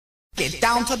Get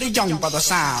down to the young brother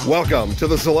sound. Welcome to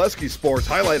the Zaleski Sports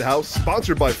Highlight House,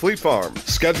 sponsored by Fleet Farm.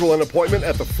 Schedule an appointment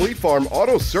at the Fleet Farm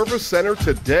Auto Service Center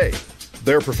today.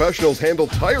 Their professionals handle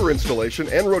tire installation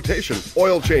and rotation,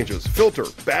 oil changes, filter,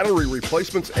 battery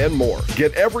replacements, and more.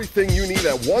 Get everything you need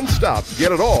at one stop.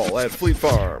 Get it all at Fleet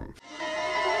Farm.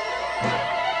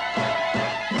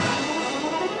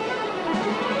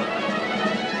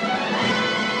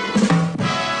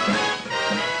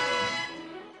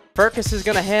 Ferkus is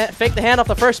going to fake the handoff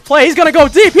the first play. He's going to go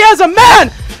deep. He has a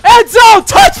man! End zone!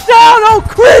 Touchdown, Oak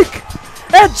Creek!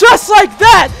 And just like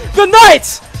that, the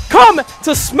Knights come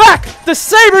to smack the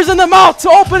Sabers in the mouth to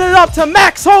open it up to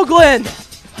Max Hoagland.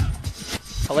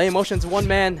 Calais motions one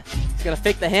man. He's going to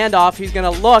fake the handoff. He's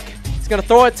going to look. He's going to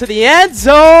throw it to the end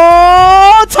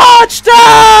zone.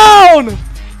 Touchdown!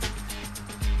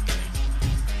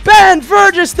 Ben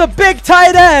Vergis, the big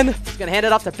tight end. He's going to hand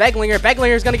it off to Beglinger.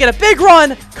 Beglinger's going to get a big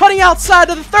run, cutting outside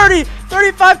to the 30,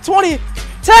 35, 20,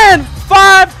 10,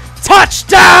 5.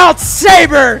 Touchdown,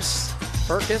 Sabers!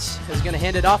 Ferkus is going to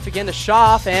hand it off again to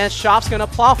Schaff, and Schaff's going to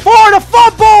plow forward, a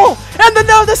fumble, and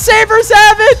the Sabers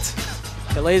have it.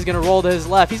 Calais is going to roll to his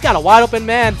left. He's got a wide open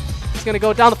man. He's going to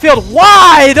go down the field,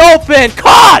 wide open,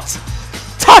 caught!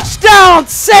 Touchdown,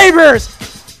 Sabers!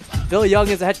 Bill Young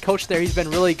is the head coach there. He's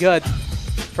been really good.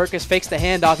 Ferkus fakes the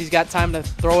handoff. He's got time to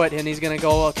throw it, and he's going to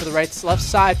go to the left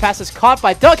side. Pass is caught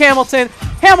by Doug Hamilton.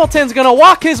 Hamilton's going to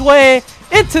walk his way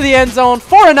into the end zone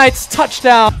for a Knights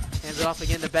touchdown. Hands it off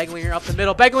again to Beglinger up the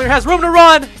middle. Beglinger has room to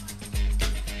run.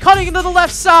 Cutting into the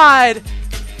left side.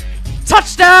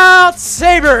 Touchdown,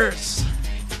 Sabers.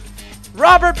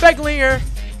 Robert Beglinger,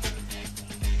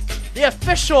 the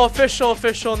official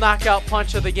knockout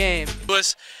punch of the game.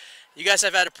 Lewis, you guys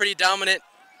have had a pretty dominant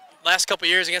last couple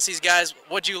years against these guys.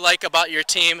 What do you like about your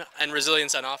team and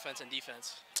resilience on offense and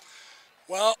defense?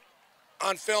 Well,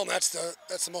 on film, that's the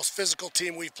most physical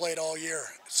team we've played all year.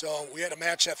 So we had to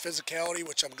match that physicality,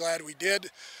 which I'm glad we did,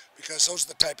 because those are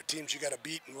the type of teams you got to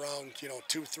beat in round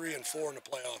 2, 3, and 4 in the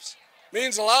playoffs.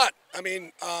 Means a lot. I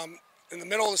mean, in the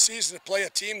middle of the season to play a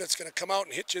team that's going to come out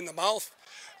and hit you in the mouth,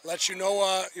 lets you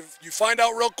know if you find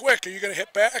out real quick, are you going to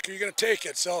hit back or are you going to take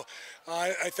it? So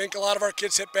I think a lot of our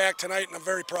kids hit back tonight, and I'm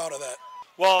very proud of that.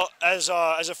 Well, as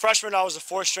a freshman, I was a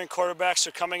 4th-string quarterback,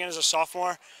 so coming in as a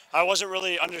sophomore, I wasn't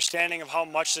really understanding of how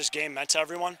much this game meant to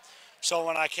everyone. So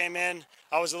when I came in,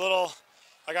 I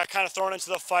got kind of thrown into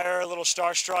the fire, a little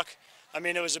starstruck. I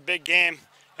mean, it was a big game.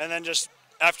 And then just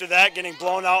after that, getting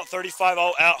blown out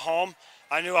 35-0 at home,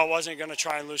 I knew I wasn't going to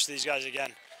try and lose to these guys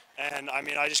again. And, I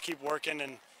mean, I just keep working,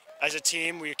 and as a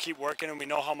team, we keep working, and we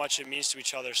know how much it means to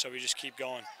each other, so we just keep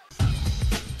going.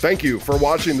 Thank you for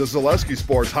watching the Zaleski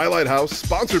Sports Highlight House,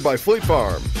 sponsored by Fleet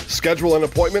Farm. Schedule an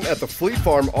appointment at the Fleet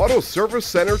Farm Auto Service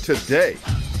Center today.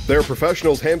 Their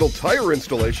professionals handle tire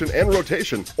installation and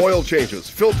rotation, oil changes,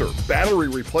 filter, battery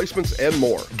replacements, and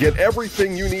more. Get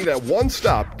everything you need at one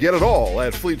stop. Get it all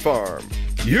at Fleet Farm.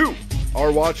 You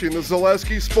are watching the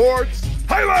Zaleski Sports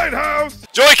Highlight House.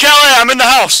 Joey Kelly, I'm in the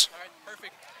house. All right,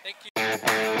 perfect. Thank you.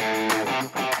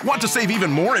 Want to save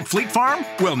even more at Fleet Farm?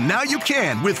 Well, now you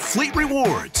can with Fleet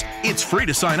Rewards. It's free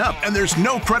to sign up and there's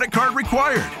no credit card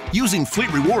required. Using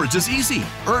Fleet Rewards is easy.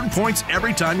 Earn points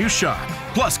every time you shop.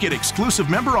 Plus, get exclusive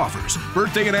member offers,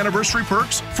 birthday and anniversary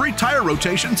perks, free tire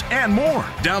rotations, and more.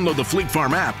 Download the Fleet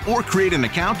Farm app or create an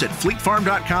account at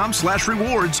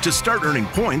fleetfarm.com/rewards to start earning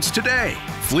points today.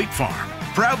 Fleet Farm,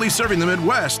 proudly serving the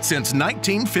Midwest since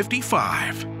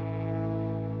 1955.